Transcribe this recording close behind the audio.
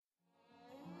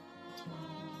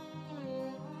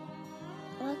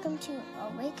welcome to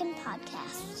Awaken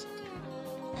Podcast.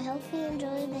 I hope you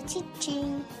enjoy the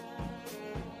teaching.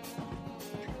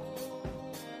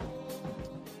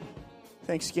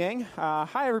 Thanks, gang.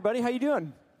 Hi, everybody. How you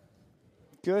doing?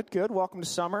 Good. Welcome to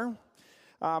summer.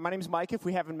 My name is Mike. If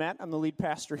we haven't met, I'm the lead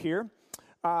pastor here.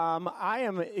 I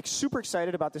am super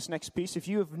excited about this next piece. If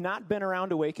you have not been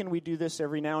around Awaken, we do this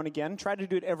every now and again. Try to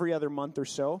do it every other month or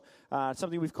so. It's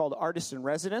something we've called Artist in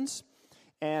Residence.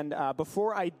 And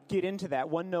before I get into that,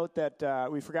 one note that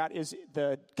we forgot is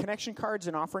the connection cards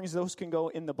and offerings, those can go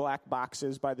in the black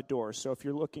boxes by the doors. So if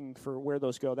you're looking for where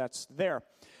those go, that's there.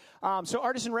 So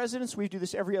Artist in Residence, we do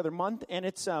this every other month, and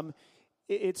it's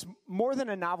more than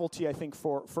a novelty, I think,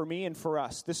 for me and for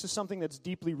us. This is something that's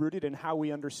deeply rooted in how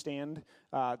we understand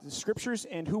the Scriptures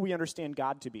and who we understand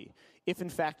God to be. If, in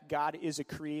fact, God is a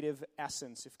creative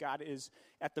essence, if God is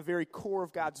at the very core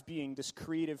of God's being, this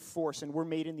creative force, and we're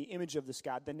made in the image of this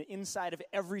God, then the inside of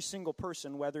every single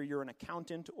person, whether you're an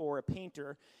accountant or a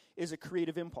painter, is a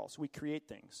creative impulse. We create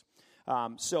things.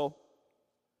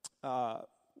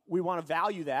 We want to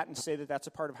value that and say that that's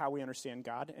a part of how we understand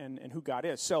God and who God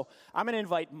is. So I'm going to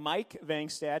invite Mike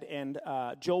Vangstad and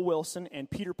Joel Wilson and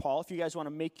Peter Paul. If you guys want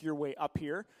to make your way up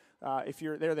here, if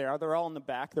you're there, they are. They're all in the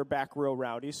back. They're back row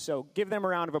rowdies. So give them a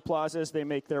round of applause as they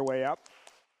make their way up.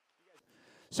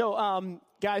 So,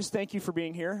 guys, thank you for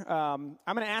being here. I'm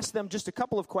going to ask them just a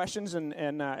couple of questions, and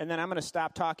then I'm going to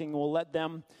stop talking. We'll let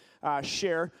them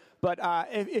share. But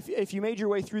if you made your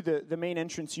way through the main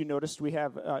entrance, you noticed we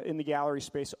have in the gallery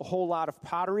space a whole lot of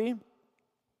pottery.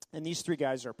 And these three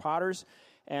guys are potters.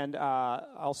 And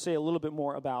I'll say a little bit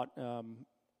more about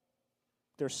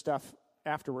their stuff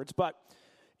afterwards. But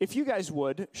if you guys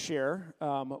would share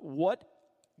what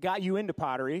got you into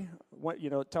pottery,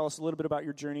 tell us a little bit about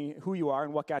your journey, who you are,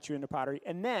 and what got you into pottery.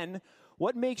 And then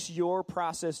what makes your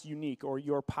process unique or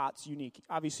your pots unique?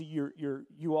 Obviously,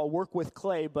 you all work with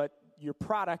clay, but your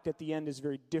product at the end is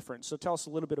very different. So tell us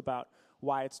a little bit about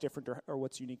why it's different or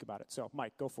what's unique about it. So,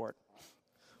 Mike, go for it.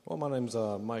 Well, my name's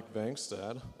Mike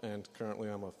Vangstad, and currently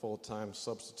I'm a full-time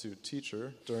substitute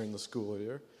teacher during the school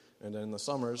year. And in the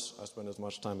summers, I spend as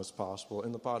much time as possible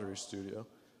in the pottery studio.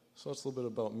 So that's a little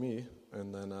bit about me.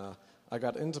 And then I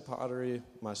got into pottery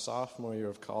my sophomore year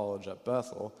of college at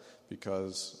Bethel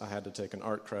because I had to take an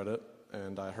art credit,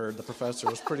 and I heard the professor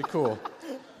was pretty cool.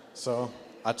 So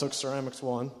I took Ceramics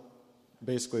 1,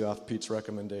 basically off Pete's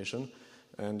recommendation,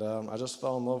 and I just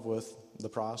fell in love with the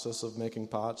process of making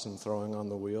pots and throwing on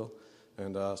the wheel,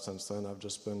 and since then I've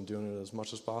just been doing it as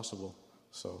much as possible.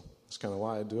 So that's kind of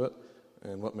why I do it,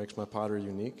 and what makes my pottery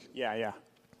unique. Yeah.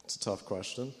 It's a tough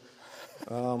question.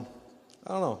 I don't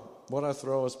know. What I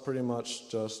throw is pretty much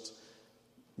just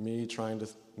me trying to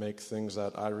make things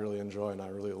that I really enjoy and I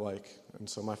really like. And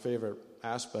so my favorite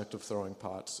aspect of throwing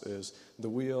pots is the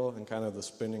wheel and kind of the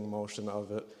spinning motion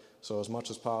of it. So as much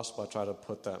as possible, I try to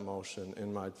put that motion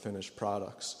in my finished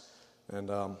products.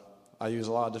 And I use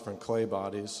a lot of different clay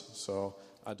bodies. So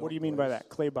I don't. What do you mean by that?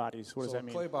 Clay bodies? What does that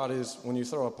mean? Clay bodies, when you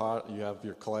throw a pot, you have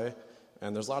your clay,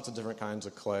 and there's lots of different kinds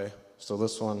of clay. So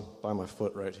this one by my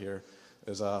foot right here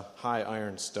is a high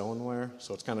iron stoneware,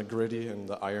 so it's kind of gritty and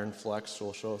the iron flecks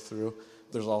will show through.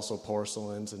 There's also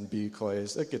porcelains and bee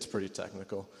clays. It gets pretty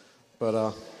technical,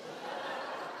 but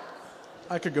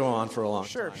I could go on for a long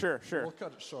time. Sure. We'll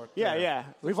cut it short. Yeah.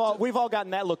 We've all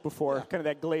gotten that look before, kind of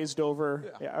that glazed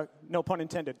over. Yeah. No pun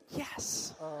intended.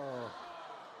 Yes. Oh.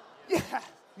 Yeah.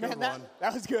 Man,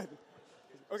 that was good.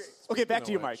 Okay, back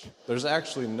to you, Mike. There's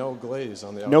actually no glaze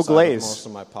on the outside No glaze. of most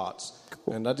of my pots.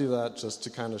 Cool. And I do that just to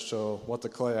kind of show what the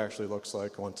clay actually looks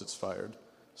like once it's fired.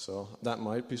 So that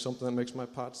might be something that makes my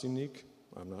pots unique.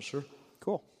 I'm not sure.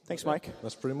 Cool. Thanks, Mike.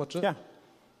 That's pretty much it. Yeah.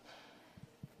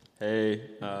 Hey,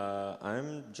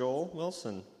 I'm Joel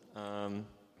Wilson.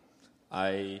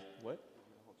 What?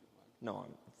 No,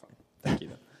 I'm fine. Thank you,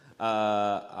 though.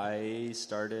 I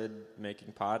started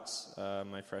making pots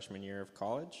my freshman year of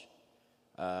college.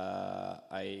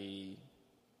 I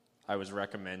was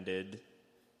recommended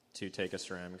to take a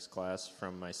ceramics class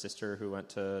from my sister who went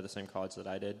to the same college that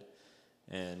I did.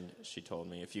 And she told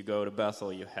me, if you go to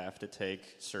Bethel, you have to take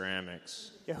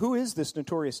ceramics. Yeah, who is this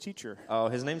notorious teacher? Oh,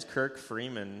 his name's Kirk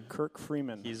Freeman. Kirk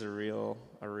Freeman. He's a real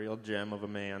gem of a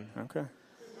man. Okay.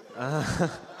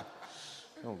 Oh,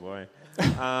 boy.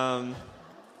 I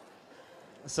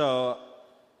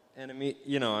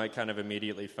kind of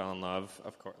immediately fell in love.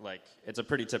 Of course, it's a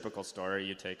pretty typical story.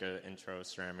 You take an intro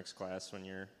ceramics class when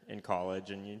you're in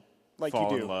college, and you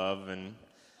fall in love,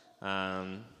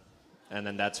 and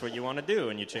then that's what you want to do,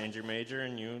 and you change your major,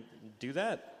 and you do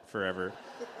that forever.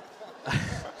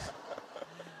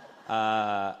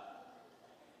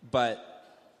 But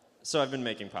So I've been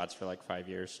making pots for like 5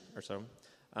 years or so.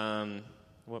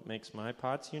 What makes my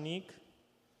pots unique?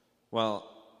 Well,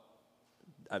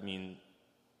 I mean,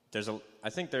 I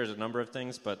think there's a number of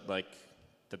things, but like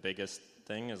the biggest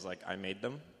thing is like I made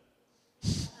them.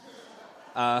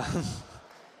 There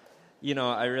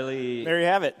you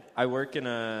have it. I work in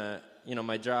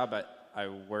my job, I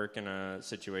work in a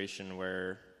situation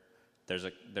where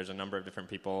there's a number of different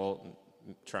people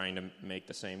trying to make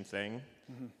the same thing,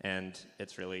 and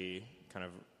it's really kind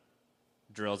of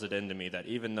drills it into me that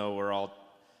even though we're all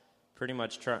pretty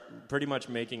much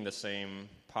making the same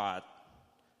pot,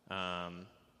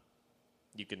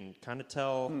 you can kind of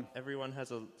tell everyone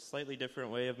has a slightly different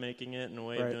way of making it and a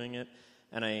way of doing it,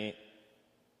 and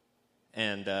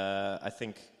I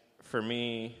think for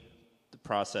me, the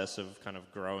process of kind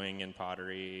of growing in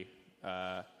pottery,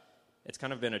 it's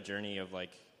kind of been a journey of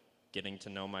like getting to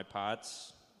know my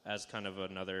pots as kind of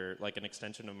another, like an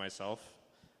extension of myself.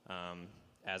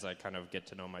 As I kind of get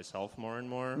to know myself more and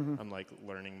more, I'm like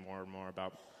learning more and more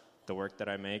about the work that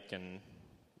I make and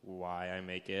why I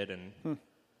make it and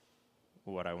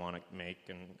what I want to make,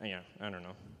 and I don't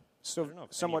know. So I don't know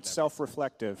if somewhat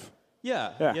self-reflective.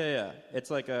 Yeah. It's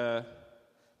like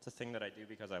it's a thing that I do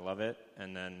because I love it,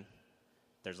 and then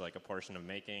there's like a portion of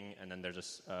making, and then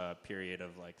there's a period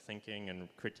of like thinking and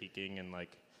critiquing and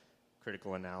like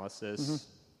critical analysis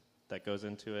that goes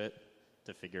into it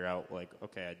to figure out like,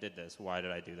 okay, I did this. Why did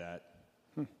I do that?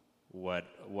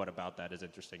 What about that is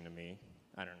interesting to me?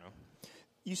 I don't know.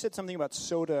 You said something about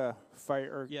soda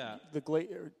fire. Yeah.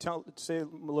 Say a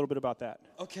little bit about that.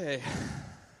 Okay.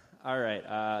 All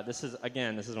right. This is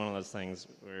one of those things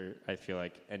where I feel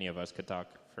like any of us could talk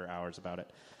for hours about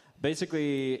it.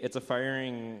 Basically, it's a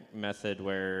firing method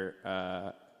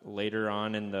where later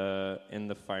on in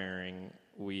the firing,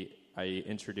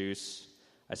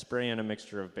 I spray in a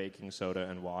mixture of baking soda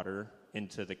and water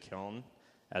into the kiln,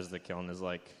 as the kiln is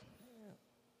like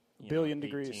billion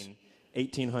degrees,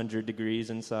 1,800 degrees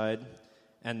inside,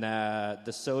 and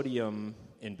the sodium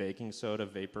in baking soda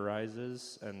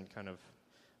vaporizes, and kind of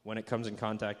when it comes in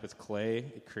contact with clay,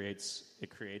 it creates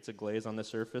a glaze on the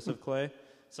surface of clay.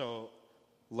 So,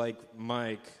 like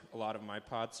Mike, none of my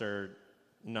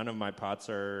pots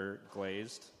are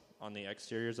glazed on the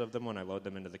exteriors of them when I load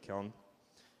them into the kiln.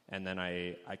 And then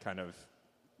I kind of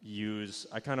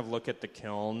look at the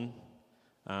kiln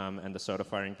and the soda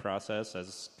firing process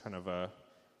as kind of a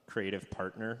creative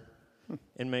partner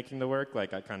in making the work.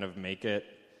 Like I kind of make it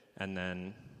and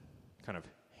then kind of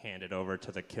hand it over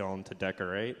to the kiln to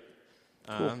decorate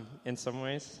in some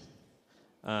ways.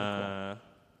 Yeah.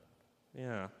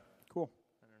 Cool.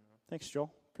 I don't know. Thanks,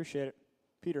 Joel. Appreciate it.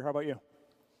 Peter, how about you?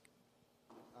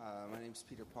 My name's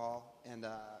Peter Paul, and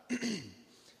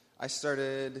I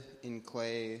started in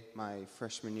clay my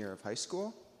freshman year of high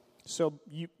school. So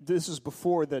this is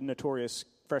before the notorious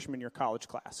freshman year college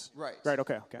class. Right. Right,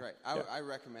 okay. Right. I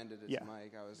recommended it to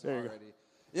Mike. I was there already...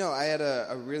 I had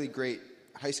a really great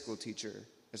high school teacher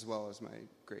as well as my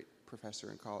great professor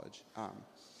in college.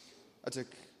 I took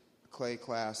a clay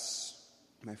class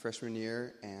my freshman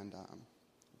year and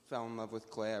fell in love with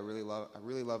clay. I really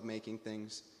love making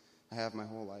things. I have my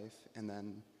whole life, and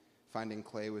then finding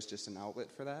clay was just an outlet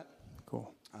for that.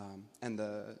 Cool. And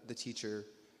the teacher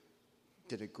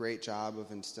did a great job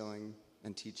of instilling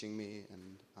and teaching me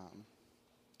and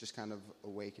just kind of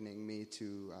awakening me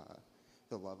to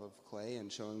the love of clay and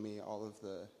showing me all of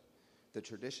the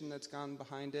tradition that's gone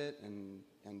behind it and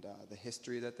the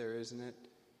history that there is in it.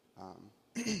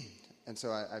 And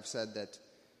so I've said that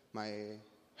my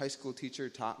high school teacher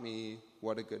taught me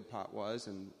what a good pot was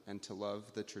and to love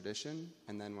the tradition.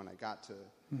 And then when I got to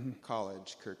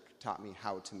college, Kirk taught me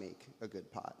how to make a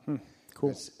good pot. Cool.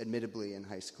 Because admittedly in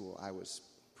high school, I was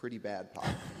pretty bad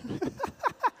pot.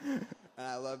 And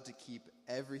I loved to keep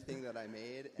everything that I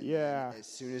made. And then as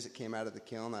soon as it came out of the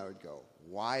kiln, I would go,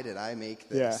 why did I make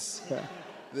this? Yeah.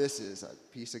 This is a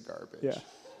piece of garbage. Yeah.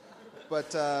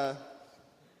 But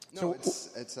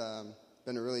it's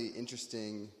been a really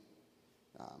interesting...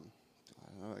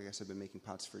 I guess I've been making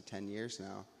pots for 10 years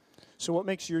now. So what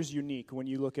makes yours unique when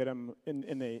you look at them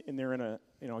they're in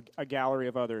a gallery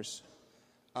of others?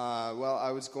 Well,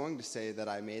 I was going to say that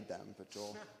I made them, but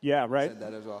Joel said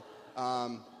that as well.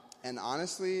 And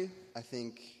honestly, I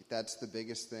think that's the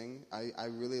biggest thing. I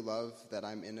really love that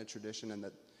I'm in a tradition and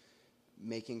that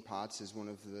making pots is one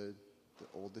of the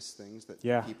oldest things that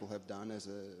people have done as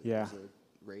a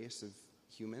race of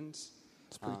humans.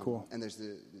 It's pretty cool. And there's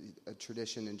a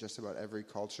tradition in just about every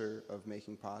culture of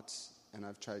making pots, and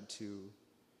I've tried to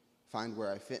find where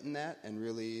I fit in that and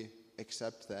really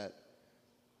accept that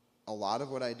a lot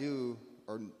of what I do,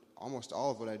 or almost all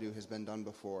of what I do, has been done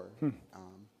before.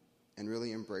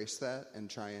 really embrace that and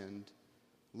try and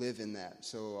live in that.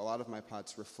 So a lot of my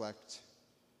pots reflect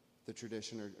the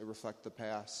tradition or reflect the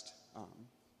past.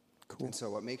 Cool. And so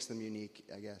what makes them unique,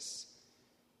 I guess,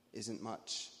 isn't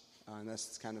much. And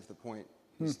that's kind of the point,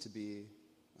 is to be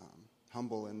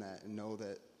humble in that and know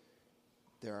that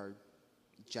there are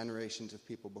generations of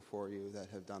people before you that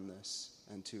have done this,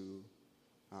 and to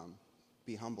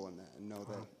be humble in that and know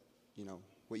that, you know,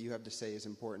 what you have to say is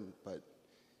important, but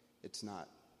it's not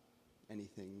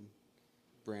anything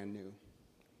brand new.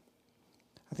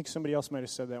 I think somebody else might have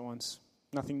said that once.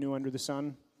 Nothing new under the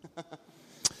sun.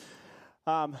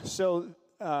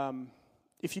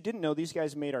 If you didn't know, these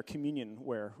guys made our communion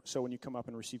ware. So when you come up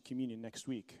and receive communion next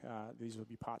week, these will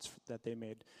be pots that they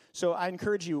made. So I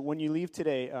encourage you, when you leave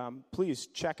today, please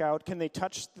check out. Can they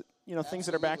touch things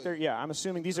that are back there? Yeah, I'm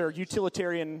assuming these are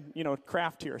utilitarian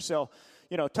craft here. So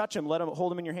touch them,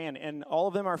 hold them in your hand, and all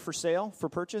of them are for sale, for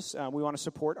purchase. We want to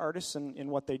support artists in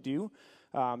what they do.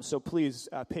 So please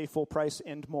pay full price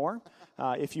and more,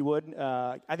 if you would.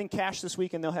 I think cash this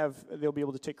week, and they'll be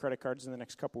able to take credit cards in the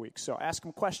next couple weeks. So ask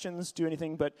them questions, do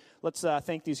anything, but let's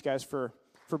thank these guys for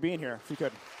being here, if you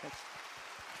could.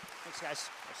 Thanks guys.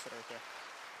 I'll sit right there.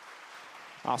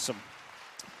 Awesome.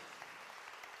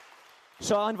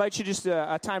 So I'll invite you just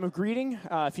a time of greeting.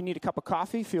 If you need a cup of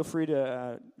coffee, feel free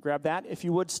to grab that. If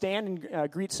you would, stand and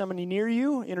greet somebody near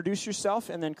you, introduce yourself,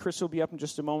 and then Chris will be up in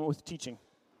just a moment with teaching.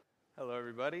 Hello,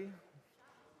 everybody.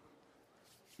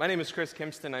 My name is Chris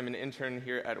Kimston. I'm an intern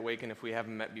here at Awaken, if we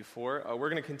haven't met before.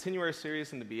 We're going to continue our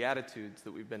series in the Beatitudes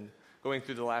that we've been going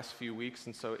through the last few weeks.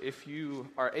 And so if you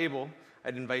are able,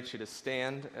 I'd invite you to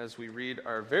stand as we read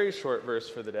our very short verse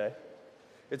for the day.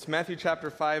 It's Matthew chapter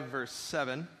 5, verse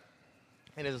 7.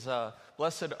 It is,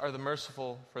 blessed are the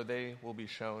merciful, for they will be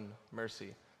shown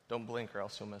mercy. Don't blink or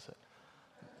else you'll miss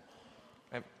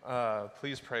it.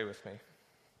 Please pray with me.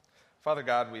 Father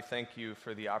God, we thank you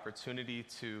for the opportunity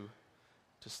to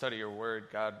study your word.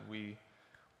 God, we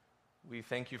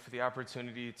thank you for the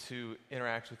opportunity to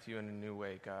interact with you in a new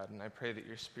way, God. And I pray that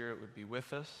your Spirit would be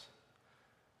with us,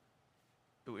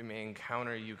 that we may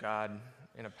encounter you, God,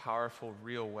 in a powerful,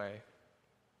 real way.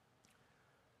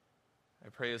 I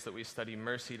pray as that we study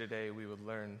mercy today, we would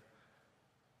learn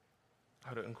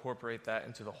how to incorporate that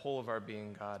into the whole of our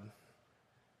being, God.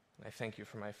 And I thank you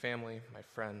for my family, my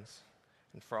friends,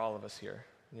 and for all of us here.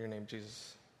 In your name,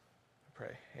 Jesus, I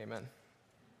pray. Amen.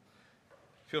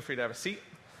 Feel free to have a seat.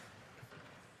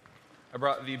 I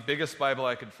brought the biggest Bible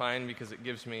I could find because it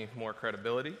gives me more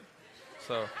credibility.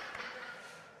 So,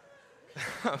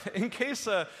 in case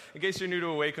you're new to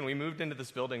Awaken, we moved into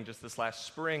this building just this last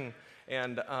spring,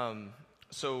 and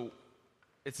so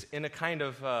it's in a kind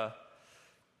of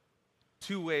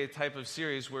two-way type of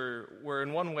series where we're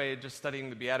in one way just studying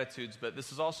the Beatitudes, but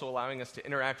this is also allowing us to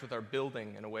interact with our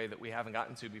building in a way that we haven't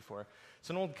gotten to before. It's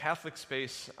an old Catholic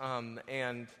space,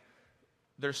 and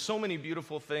there's so many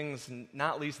beautiful things,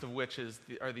 not least of which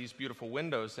are these beautiful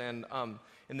windows. And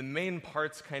in the main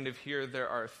parts kind of here, there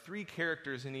are 3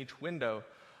 characters in each window,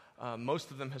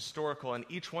 most of them historical, and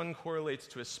each one correlates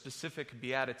to a specific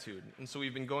beatitude. And so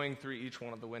we've been going through each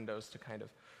one of the windows to kind of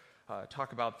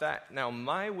talk about that. Now,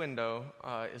 my window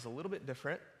is a little bit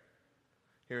different.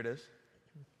 Here it is.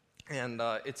 And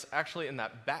it's actually in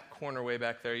that back corner way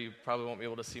back there. You probably won't be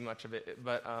able to see much of it,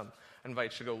 but I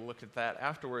invite you to go look at that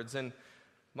afterwards. And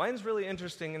mine's really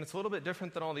interesting, and it's a little bit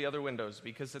different than all the other windows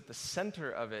because at the center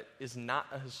of it is not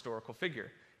a historical figure.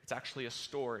 It's actually a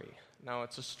story. Now,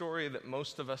 it's a story that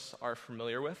most of us are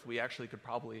familiar with. We actually could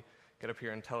probably get up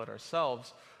here and tell it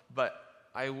ourselves, but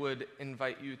I would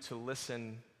invite you to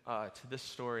listen to this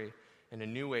story in a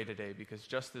new way today, because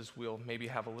just as we'll maybe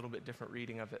have a little bit different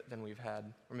reading of it than we've had,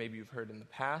 or maybe you've heard in the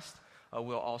past,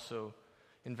 we'll also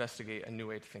investigate a new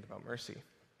way to think about mercy.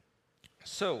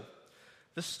 So,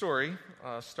 this story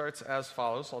starts as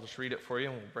follows. I'll just read it for you,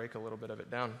 and we'll break a little bit of it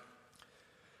down.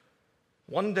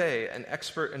 One day, an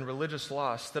expert in religious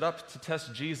law stood up to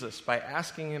test Jesus by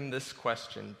asking him this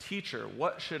question: "Teacher,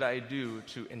 what should I do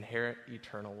to inherit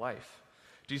eternal life?"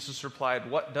 Jesus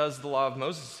replied, "What does the law of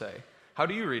Moses say? How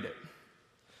do you read it?"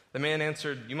 The man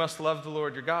answered, "You must love the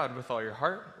Lord your God with all your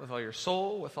heart, with all your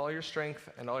soul, with all your strength,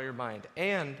 and all your mind.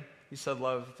 And," he said,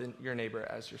 "love your neighbor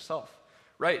as yourself."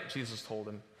 "Right," Jesus told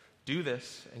him. "Do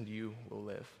this, and you will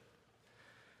live."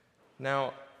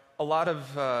 Now, a lot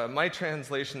of my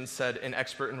translations said an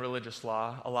expert in religious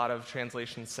law. A lot of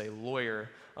translations say lawyer.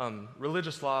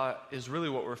 Religious law is really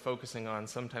what we're focusing on.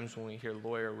 Sometimes when we hear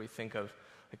lawyer, we think of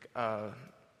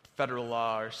federal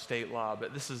law or state law,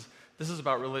 but this is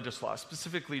about religious law,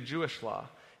 specifically Jewish law.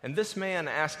 And this man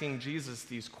asking Jesus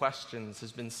these questions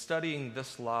has been studying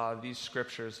this law, these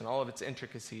scriptures, and all of its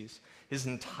intricacies his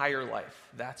entire life.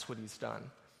 That's what he's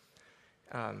done.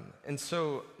 And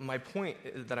so my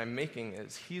point that I'm making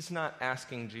is he's not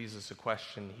asking Jesus a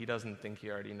question he doesn't think he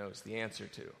already knows the answer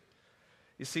to.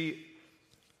 You see,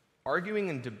 arguing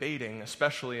and debating,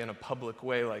 especially in a public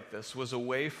way like this, was a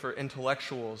way for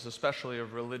intellectuals, especially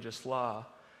of religious law,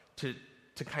 to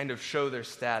kind of show their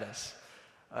status.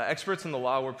 Experts in the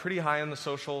law were pretty high in the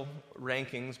social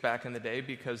rankings back in the day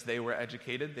because they were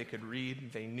educated, they could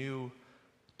read, they knew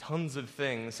tons of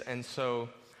things, and so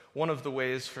one of the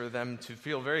ways for them to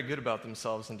feel very good about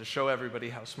themselves and to show everybody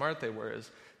how smart they were is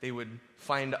they would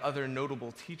find other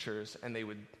notable teachers and they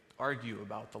would argue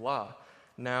about the law.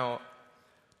 Now,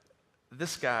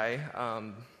 this guy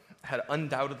had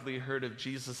undoubtedly heard of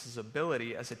Jesus'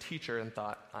 ability as a teacher and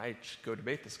thought, I should go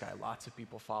debate this guy. Lots of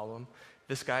people follow him.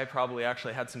 This guy probably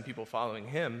actually had some people following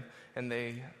him, and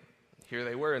here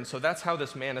they were. And so that's how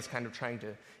this man is kind of trying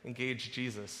to engage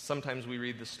Jesus. Sometimes we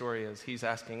read the story as he's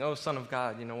asking, oh, Son of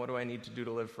God, what do I need to do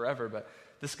to live forever? But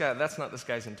this guy, that's not this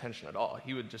guy's intention at all.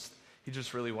 He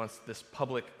just really wants this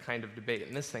public kind of debate.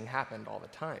 And this thing happened all the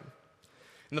time.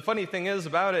 And the funny thing is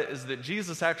about it is that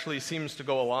Jesus actually seems to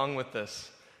go along with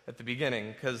this at the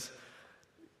beginning,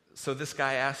 so this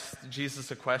guy asks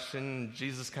Jesus a question,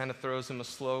 Jesus kind of throws him a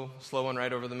slow one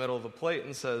right over the middle of the plate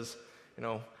and says,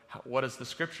 what does the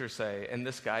scripture say? And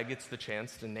this guy gets the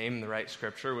chance to name the right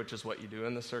scripture, which is what you do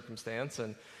in this circumstance,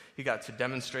 and he got to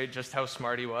demonstrate just how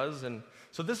smart he was, and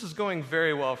so this is going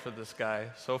very well for this guy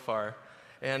so far.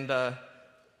 And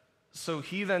so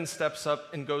he then steps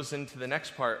up and goes into the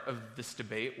next part of this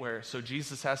debate so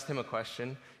Jesus asked him a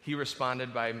question, he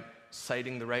responded by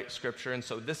citing the right scripture, and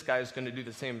so this guy is going to do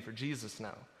the same for Jesus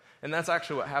now. And that's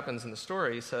actually what happens in the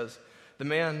story. He says, the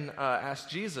man asked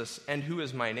Jesus, and who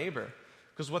is my neighbor?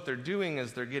 Because what they're doing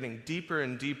is they're getting deeper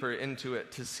and deeper into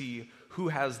it to see who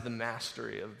has the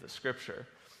mastery of the scripture.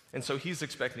 And so he's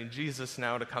expecting Jesus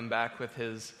now to come back with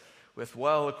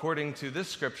well, according to this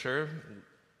scripture,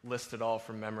 list it all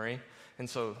from memory. And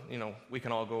so, we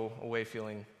can all go away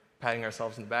patting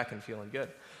ourselves in the back and feeling good.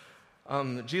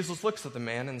 Jesus looks at the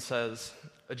man and says,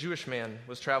 a Jewish man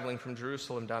was traveling from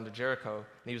Jerusalem down to Jericho,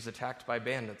 and he was attacked by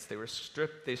bandits.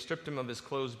 They stripped him of his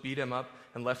clothes, beat him up,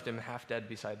 and left him half dead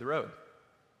beside the road.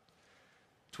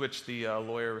 To which the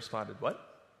lawyer responded, what?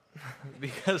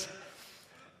 Because,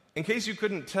 in case you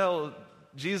couldn't tell,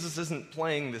 Jesus isn't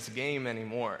playing this game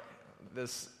anymore.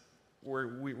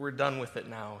 We're done with it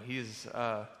now. He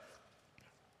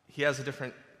has a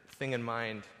different thing in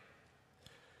mind.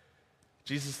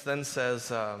 Jesus then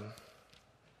says,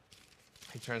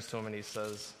 he turns to him and he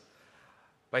says,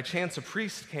 by chance a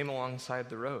priest came alongside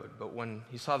the road, but when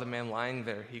he saw the man lying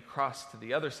there, he crossed to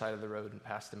the other side of the road and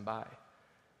passed him by.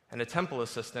 And a temple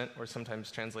assistant, or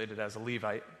sometimes translated as a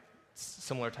Levite,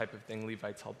 similar type of thing,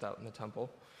 Levites helped out in the temple,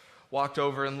 walked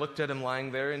over and looked at him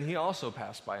lying there, and he also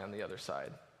passed by on the other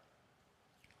side.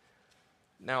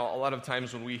 Now, a lot of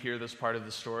times when we hear this part of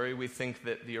the story, we think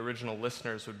that the original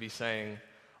listeners would be saying,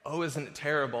 oh, isn't it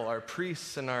terrible? Our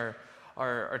priests and our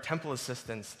temple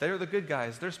assistants, they're the good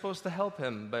guys. They're supposed to help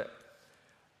him. But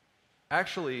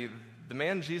actually, the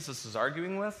man Jesus is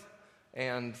arguing with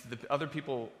and the other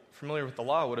people familiar with the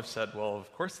law would have said, well,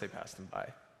 of course they passed him by.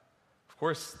 Of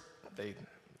course they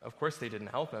didn't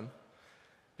help him.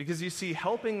 Because you see,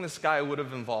 helping this guy would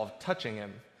have involved touching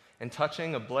him. And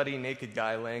touching a bloody, naked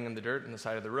guy laying in the dirt on the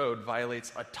side of the road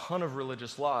violates a ton of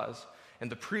religious laws.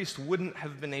 And the priest wouldn't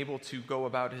have been able to go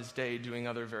about his day doing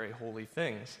other very holy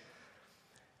things.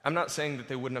 I'm not saying that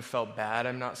they wouldn't have felt bad.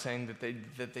 I'm not saying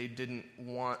that they didn't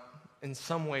want in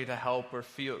some way to help or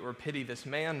feel or pity this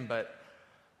man, but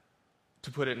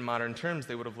to put it in modern terms,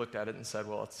 they would have looked at it and said,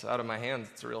 well, it's out of my hands,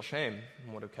 it's a real shame,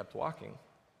 and would have kept walking.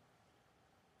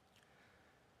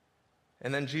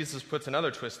 And then Jesus puts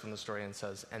another twist on the story and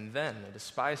says, and then a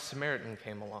despised Samaritan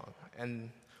came along,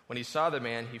 and when he saw the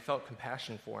man, he felt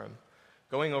compassion for him.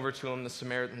 Going over to him, the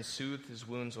Samaritan soothed his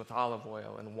wounds with olive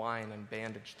oil and wine and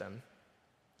bandaged them.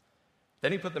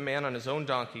 Then he put the man on his own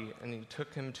donkey, and he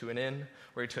took him to an inn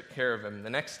where he took care of him. The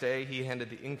next day, he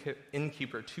handed the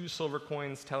innkeeper 2 silver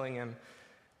coins, telling him,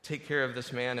 take care of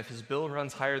this man. If his bill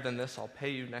runs higher than this, I'll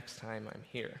pay you next time I'm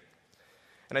here.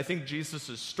 And I think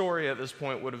Jesus' story at this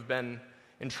point would have been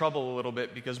in trouble a little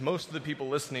bit because most of the people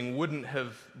listening wouldn't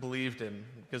have believed him,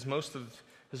 because most of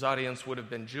his audience would have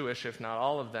been Jewish, if not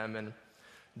all of them, and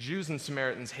Jews and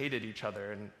Samaritans hated each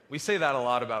other. And we say that a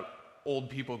lot about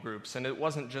old people groups, and it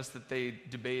wasn't just that they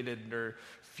debated or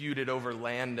feuded over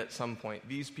land at some point.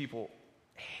 These people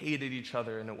hated each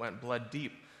other, and it went blood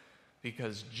deep.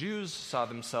 because Jews saw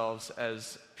themselves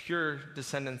as pure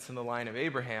descendants in the line of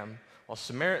Abraham, while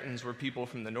Samaritans were people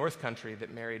from the north country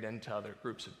that married into other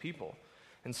groups of people.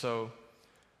 And so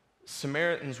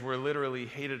Samaritans were literally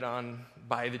hated on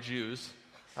by the Jews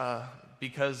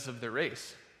because of their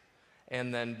race.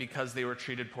 And then because they were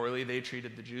treated poorly, they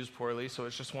treated the Jews poorly. So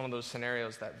it's just one of those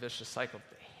scenarios, that vicious cycle.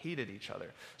 They hated each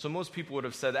other. So most people would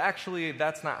have said, actually,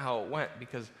 that's not how it went,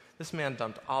 because this man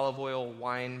dumped olive oil,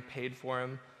 wine, paid for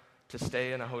him to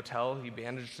stay in a hotel. He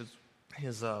bandaged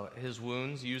his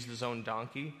wounds, used his own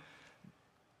donkey.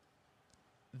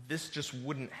 This just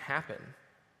wouldn't happen.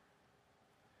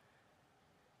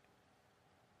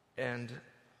 And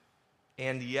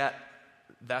yet,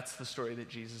 that's the story that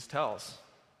Jesus tells.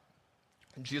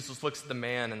 And Jesus looks at the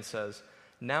man and says,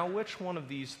 now which one of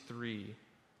these three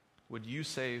would you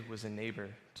say was a neighbor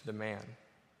to the man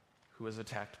who was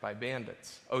attacked by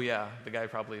bandits? Oh yeah, the guy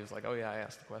probably was like, oh yeah, I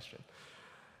asked the question.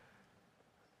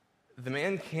 The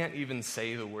man can't even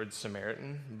say the word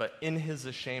Samaritan, but in his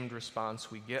ashamed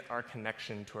response, we get our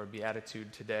connection to our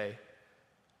beatitude today.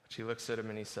 Which he looks at him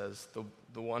and he says,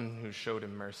 the one who showed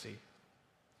him mercy.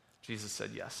 Jesus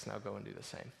said, yes, now go and do the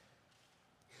same.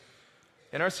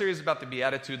 In our series about the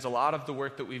Beatitudes, a lot of the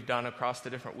work that we've done across the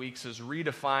different weeks is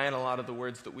redefine a lot of the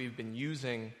words that we've been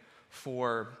using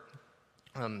for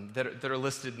that are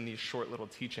listed in these short little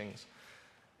teachings.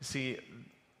 See,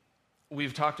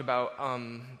 we've talked about,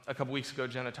 a couple weeks ago,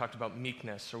 Jenna talked about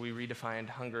meekness, or we redefined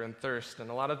hunger and thirst, and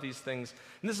a lot of these things.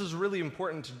 And this is really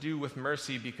important to do with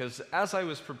mercy, because as I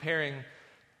was preparing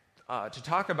to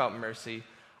talk about mercy,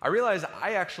 I realized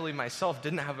I actually myself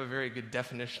didn't have a very good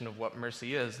definition of what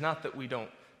mercy is. Not that we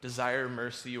don't desire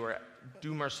mercy or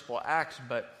do merciful acts,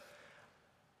 but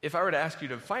if I were to ask you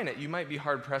to define it, you might be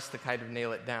hard-pressed to kind of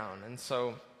nail it down. And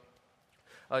so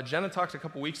Jenna talked a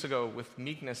couple weeks ago with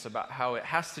meekness about how it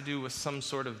has to do with some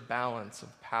sort of balance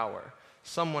of power.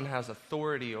 Someone has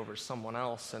authority over someone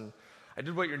else. And I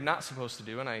did what you're not supposed to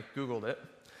do, and I Googled it.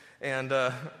 And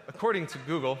according to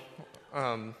Google,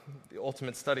 the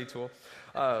ultimate study tool,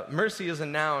 mercy is a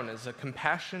noun, is a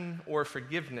compassion or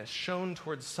forgiveness shown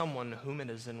towards someone whom it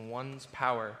is in one's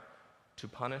power to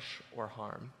punish or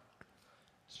harm.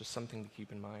 It's just something to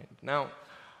keep in mind. Now,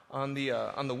 on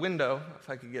the window, if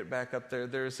I could get back up there,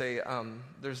 there's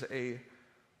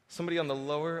somebody on the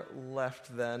lower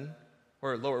left then,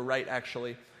 or lower right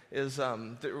actually, is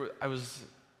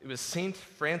it was Saint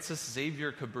Francis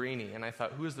Xavier Cabrini, and I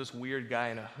thought, who is this weird guy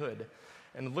in a hood?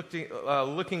 And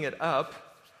looking it up,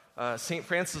 St.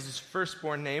 Francis's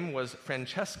firstborn name was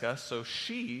Francesca, so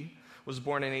she was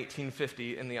born in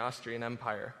 1850 in the Austrian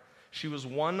Empire. She was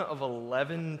one of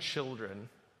 11 children,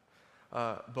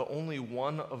 but only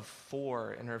one of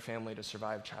 4 in her family to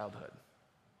survive childhood.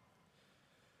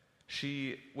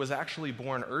 She was actually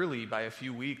born early by a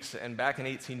few weeks, and back in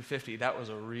 1850, that was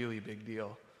a really big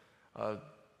deal.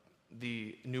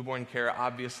 The newborn care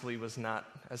obviously was not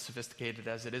as sophisticated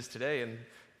as it is today, and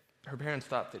her parents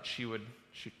thought that she would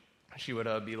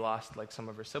be lost like some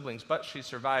of her siblings. But she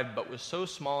survived, but was so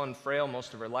small and frail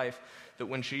most of her life that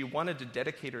when she wanted to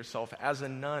dedicate herself as a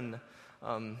nun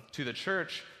to the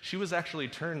church, she was actually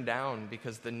turned down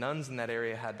because the nuns in that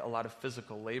area had a lot of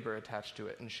physical labor attached to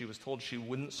it, and she was told she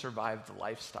wouldn't survive the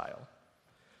lifestyle.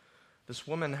 This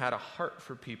woman had a heart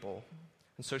for people.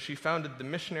 And so she founded the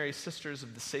Missionary Sisters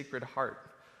of the Sacred Heart.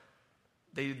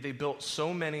 They built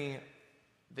so many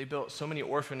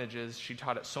orphanages. She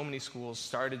taught at so many schools,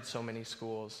 started so many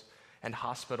schools and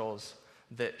hospitals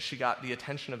that she got the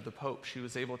attention of the Pope. She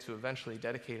was able to eventually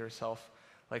dedicate herself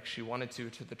like she wanted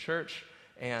to the church,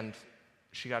 and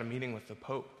she got a meeting with the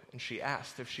Pope, and she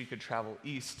asked if she could travel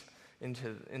east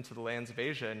into the lands of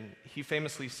Asia. And he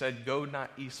famously said, go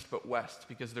not east but west,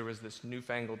 because there was this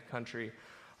newfangled country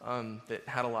that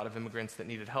had a lot of immigrants that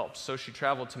needed help. So she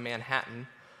traveled to Manhattan,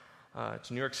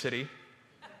 to New York City,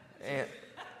 and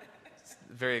it's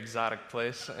a very exotic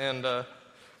place. And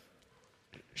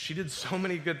she did so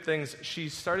many good things. She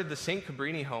started the St.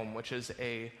 Cabrini Home, which is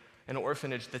an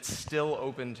orphanage that's still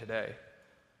open today.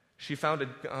 She founded,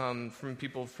 from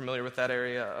people familiar with that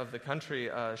area of the country,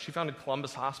 she founded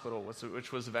Columbus Hospital,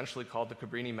 which was eventually called the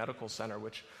Cabrini Medical Center,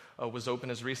 which was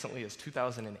open as recently as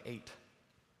 2008.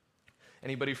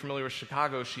 Anybody familiar with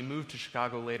Chicago? She moved to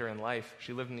Chicago later in life.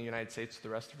 She lived in the United States for the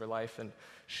rest of her life, and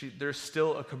there's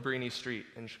still a Cabrini Street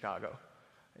in Chicago,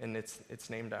 and it's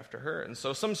named after her. And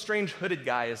so some strange hooded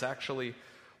guy is actually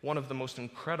one of the most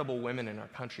incredible women in our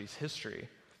country's history.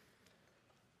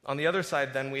 On the other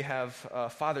side, then, we have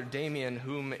Father Damien,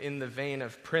 whom, in the vein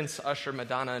of Prince, Usher,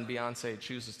 Madonna, and Beyonce,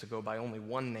 chooses to go by only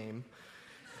one name.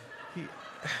 He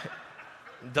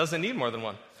doesn't need more than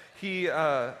one.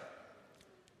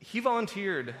 he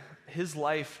volunteered his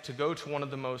life to go to one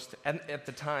of the most, at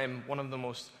the time, one of the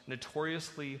most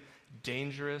notoriously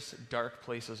dangerous, dark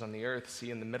places on the earth.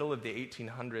 See, in the middle of the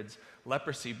 1800s,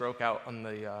 leprosy broke out on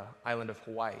the island of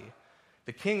Hawaii.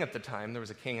 The king at the time, there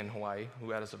was a king in Hawaii who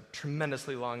had a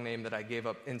tremendously long name that I gave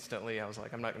up instantly. I was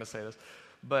like, I'm not going to say this.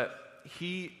 But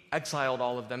he exiled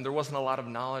all of them. There wasn't a lot of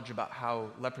knowledge about how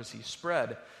leprosy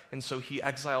spread, and so he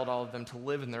exiled all of them to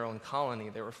live in their own colony.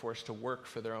 They were forced to work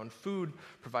for their own food,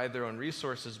 provide their own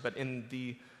resources, but in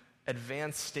the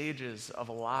advanced stages of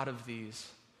at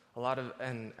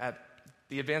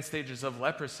the advanced stages of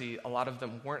leprosy, a lot of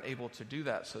them weren't able to do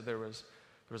that. So there was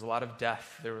a lot of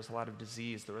death, there was a lot of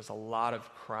disease, there was a lot of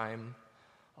crime,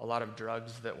 a lot of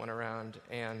drugs that went around.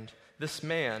 And this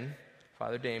man,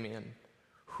 Father Damien,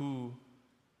 who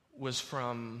was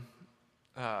from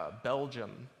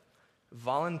Belgium,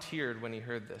 volunteered when he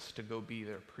heard this to go be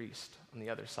their priest on the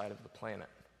other side of the planet.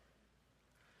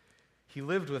 He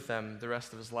lived with them the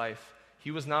rest of his life.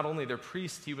 He was not only their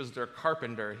priest, he was their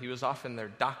carpenter, he was often their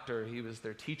doctor, he was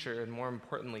their teacher, and more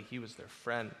importantly, he was their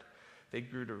friend. They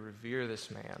grew to revere this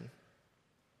man.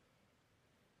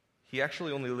 He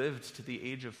actually only lived to the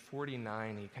age of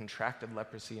 49. He contracted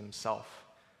leprosy himself.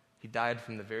 He died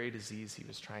from the very disease he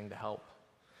was trying to help.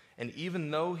 And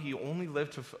even though he only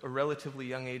lived to a relatively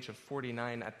young age of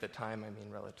 49 at the time, I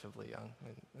mean relatively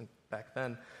young back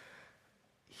then,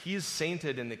 he is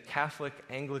sainted in the Catholic,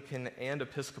 Anglican, and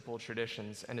Episcopal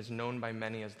traditions and is known by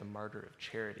many as the Martyr of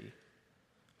Charity.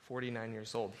 49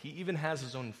 years old. He even has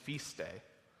his own feast day.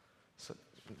 So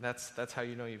that's how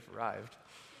you know you've arrived.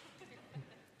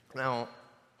 Now,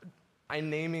 I'm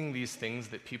naming these things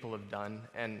that people have done,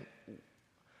 and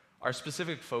our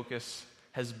specific focus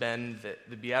has been that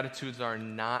the Beatitudes are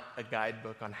not a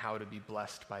guidebook on how to be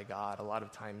blessed by God. A lot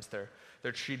of times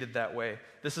they're treated that way.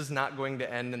 This is not going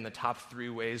to end in the top 3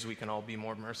 ways we can all be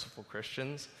more merciful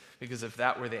Christians, because if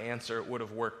that were the answer, it would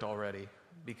have worked already,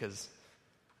 because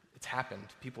it's happened.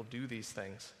 People do these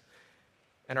things.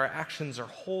 And our actions are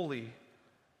holy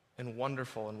and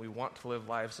wonderful, and we want to live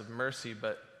lives of mercy,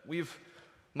 but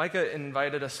Micah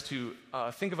invited us to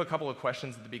think of a couple of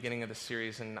questions at the beginning of the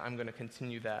series, and I'm going to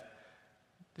continue that.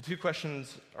 The 2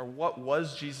 questions are, what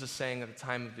was Jesus saying at the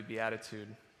time of the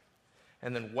Beatitude?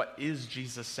 And then, what is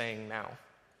Jesus saying now?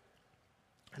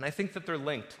 And I think that they're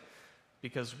linked,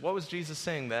 because what was Jesus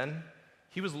saying then?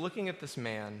 He was looking at this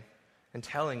man and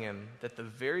telling him that the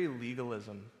very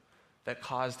legalism that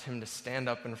caused him to stand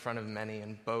up in front of many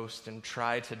and boast and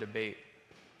try to debate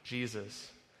Jesus,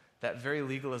 that very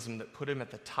legalism that put him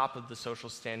at the top of the social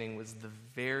standing, was the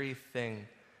very thing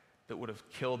that would have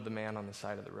killed the man on the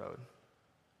side of the road.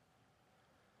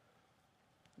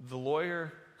 The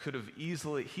lawyer could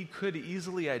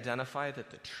easily identify that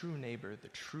the true neighbor, the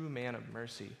true man of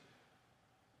mercy,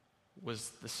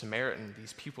 was the Samaritan,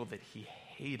 these people that he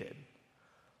hated,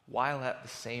 while at the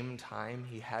same time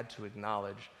he had to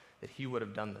acknowledge that he would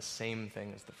have done the same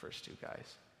thing as the first 2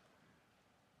 guys.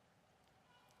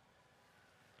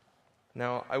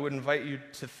 Now, I would invite you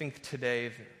to think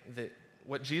today that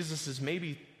what Jesus is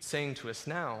maybe saying to us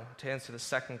now, to answer the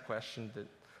second question, that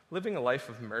living a life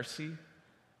of mercy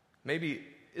maybe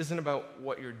isn't about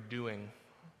what you're doing.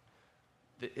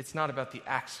 It's not about the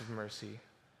acts of mercy,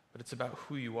 but it's about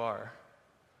who you are.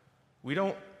 We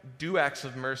don't do acts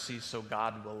of mercy so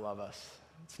God will love us.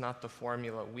 It's not the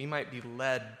formula. We might be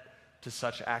led to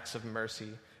such acts of mercy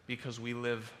because we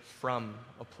live from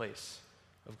a place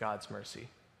of God's mercy.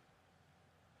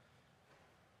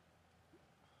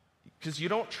 Because you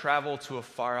don't travel to a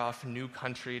far-off new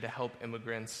country to help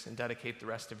immigrants and dedicate the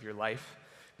rest of your life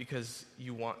because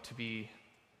you want to be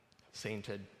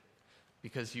sainted,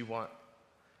 because you want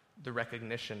the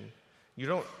recognition. You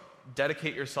don't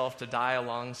dedicate yourself to die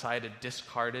alongside a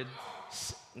discarded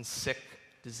and sick,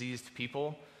 diseased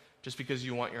people just because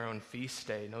you want your own feast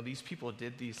day. No, these people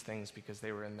did these things because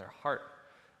they were in their heart.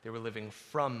 They were living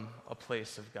from a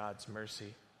place of God's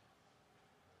mercy.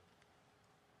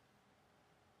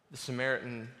 The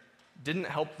Samaritan didn't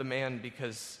help the man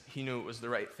because he knew it was the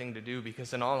right thing to do,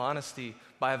 because in all honesty,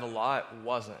 by the law, it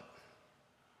wasn't.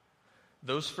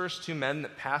 Those first 2 men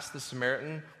that passed the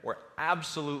Samaritan were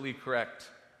absolutely correct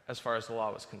as far as the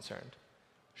law was concerned.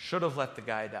 Should have let the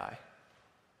guy die.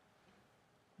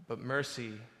 But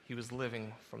mercy, he was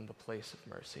living from the place of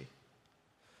mercy.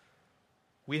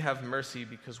 We have mercy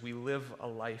because we live a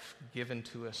life given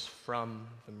to us from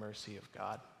the mercy of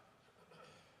God.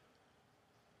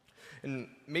 And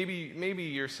maybe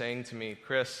you're saying to me,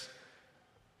 Chris,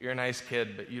 you're a nice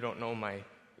kid, but you don't know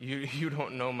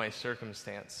my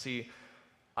circumstance. See,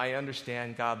 I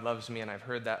understand God loves me, and I've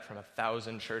heard that from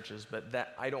 1,000 churches, but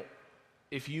that I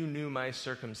if you knew my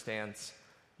circumstance,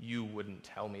 you wouldn't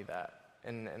tell me that.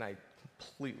 And I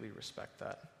completely respect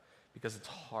that because it's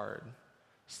hard.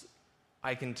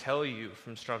 I can tell you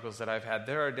from struggles that I've had,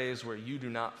 there are days where you do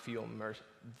not feel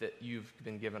that you've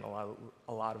been given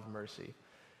a lot of mercy.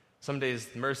 Some days,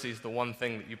 mercy is the one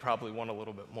thing that you probably want a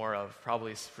little bit more of,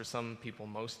 probably for some people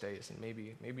most days, and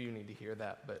maybe you need to hear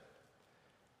that. But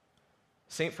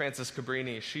St. Frances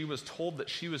Cabrini, she was told that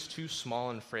she was too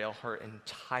small and frail her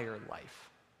entire life.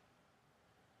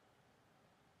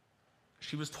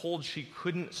 She was told she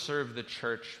couldn't serve the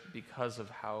church because of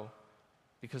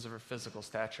her physical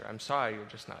stature. I'm sorry, you're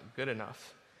just not good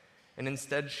enough. And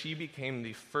instead, she became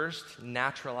the first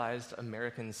naturalized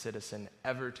American citizen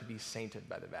ever to be sainted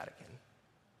by the Vatican.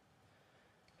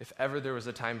 If ever there was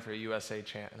a time for a USA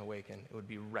chant and awaken, it would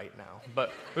be right now.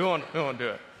 But we won't do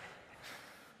it.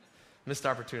 Missed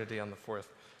opportunity on the 4th.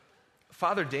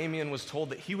 Father Damien was told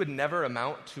that he would never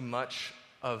amount to much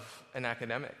of an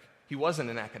academic. He wasn't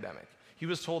an academic. He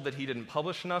was told that he didn't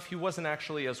publish enough. He wasn't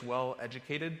actually as well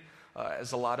educated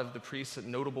as a lot of the priests,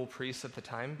 notable priests at the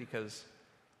time, because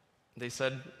they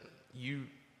said,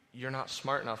 you're not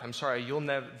smart enough. I'm sorry,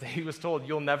 he was told,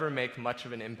 you'll never make much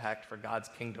of an impact for God's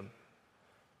kingdom.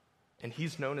 And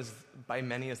he's known by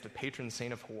many as the patron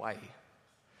saint of Hawaii.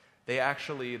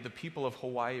 The people of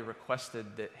Hawaii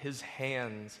requested that his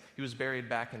hands, he was buried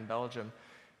back in Belgium,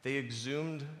 they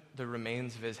exhumed the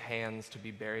remains of his hands to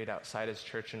be buried outside his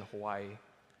church in Hawaii.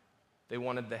 They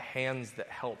wanted the hands that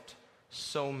helped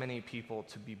so many people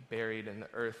to be buried in the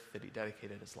earth that he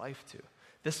dedicated his life to.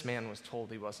 This man was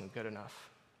told he wasn't good enough.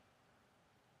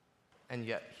 And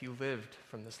yet he lived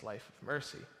from this life of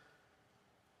mercy.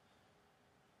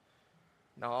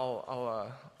 Now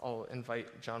I'll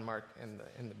invite John Mark and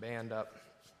the band up,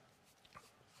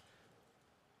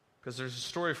 because there's a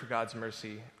story for God's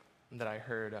mercy that I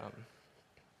heard.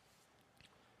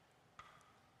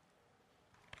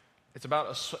 It's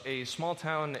about a small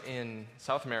town in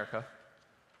South America.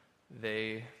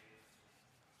 There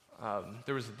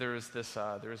was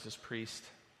this priest,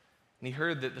 and he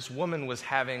heard that this woman was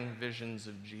having visions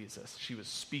of Jesus. She was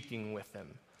speaking with him,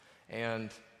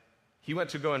 and he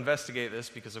went to go investigate this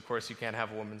because, of course, you can't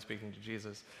have a woman speaking to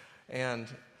Jesus. And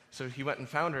so he went and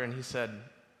found her, and he said,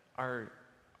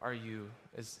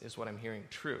 is what I'm hearing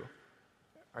true?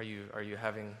 Are you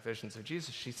having visions of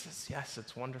Jesus? She says, yes,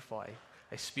 it's wonderful.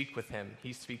 I speak with him.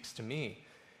 He speaks to me.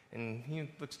 And he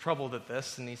looks troubled at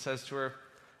this, and he says to her,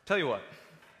 tell you what,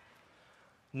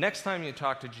 next time you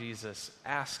talk to Jesus,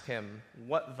 ask him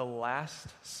what the last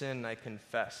sin I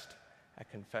confessed at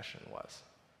confession was.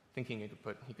 Thinking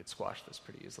he could squash this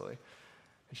pretty easily.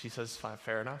 And she says, fine,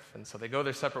 fair enough. And so they go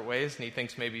their separate ways, and he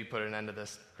thinks maybe he put an end to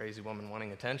this crazy woman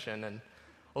wanting attention. And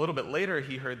a little bit later,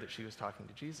 he heard that she was talking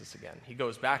to Jesus again. He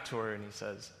goes back to her, and he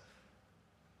says,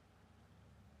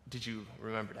 did you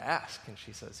remember to ask? And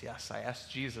she says, yes, I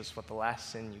asked Jesus what the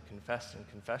last sin you confessed in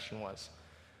confession was.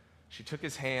 She took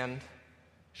his hand,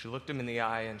 she looked him in the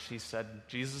eye, and she said,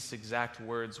 Jesus' exact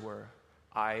words were,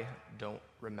 I don't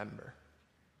remember.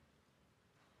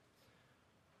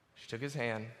 She took his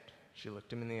hand, she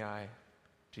looked him in the eye.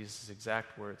 Jesus'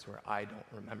 exact words were, I don't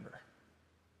remember.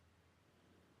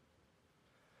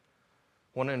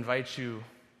 I want to invite you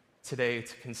today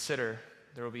to consider,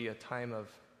 there will be a time of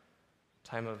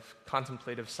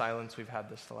contemplative silence. We've had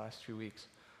this the last few weeks.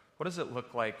 What does it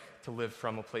look like to live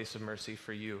from a place of mercy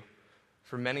for you?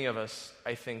 For many of us,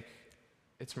 I think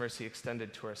it's mercy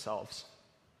extended to ourselves.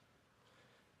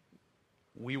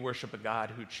 We worship a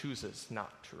God who chooses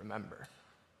not to remember.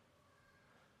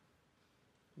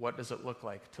 What does it look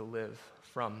like to live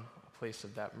from a place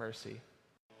of that mercy?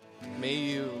 May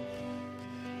you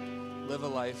live a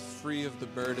life free of the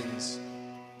burdens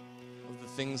of the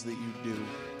things that you do.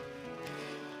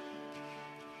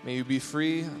 May you be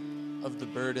free of the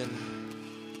burden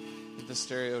of the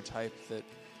stereotype that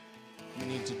you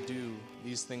need to do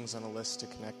these things on a list to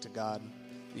connect to God,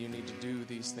 that you need to do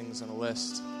these things on a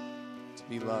list to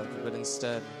be loved, but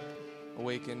instead,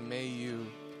 awaken, may you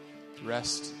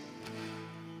rest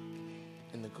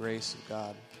in the grace of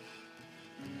God.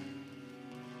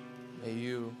 May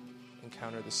you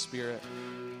encounter the Spirit.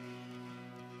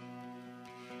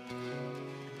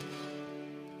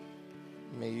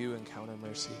 May you encounter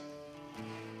mercy.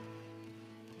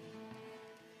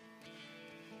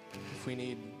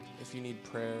 If you need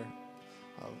prayer,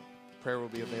 prayer will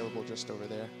be available just over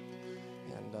there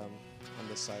and on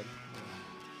this side.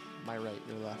 My right,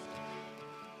 your left.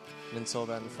 And until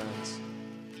then, friends,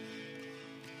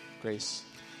 grace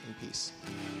and peace.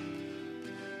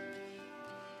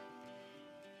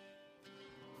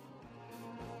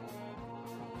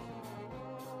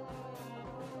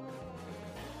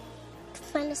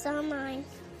 Find us online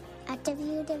at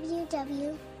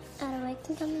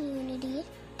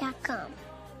www.awakencommunity.com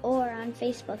or on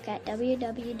Facebook at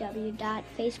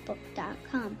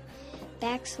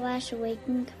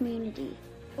www.facebook.com/awakencommunity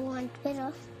or on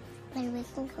Twitter at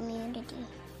Awaken Community.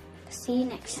 See you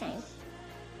next time.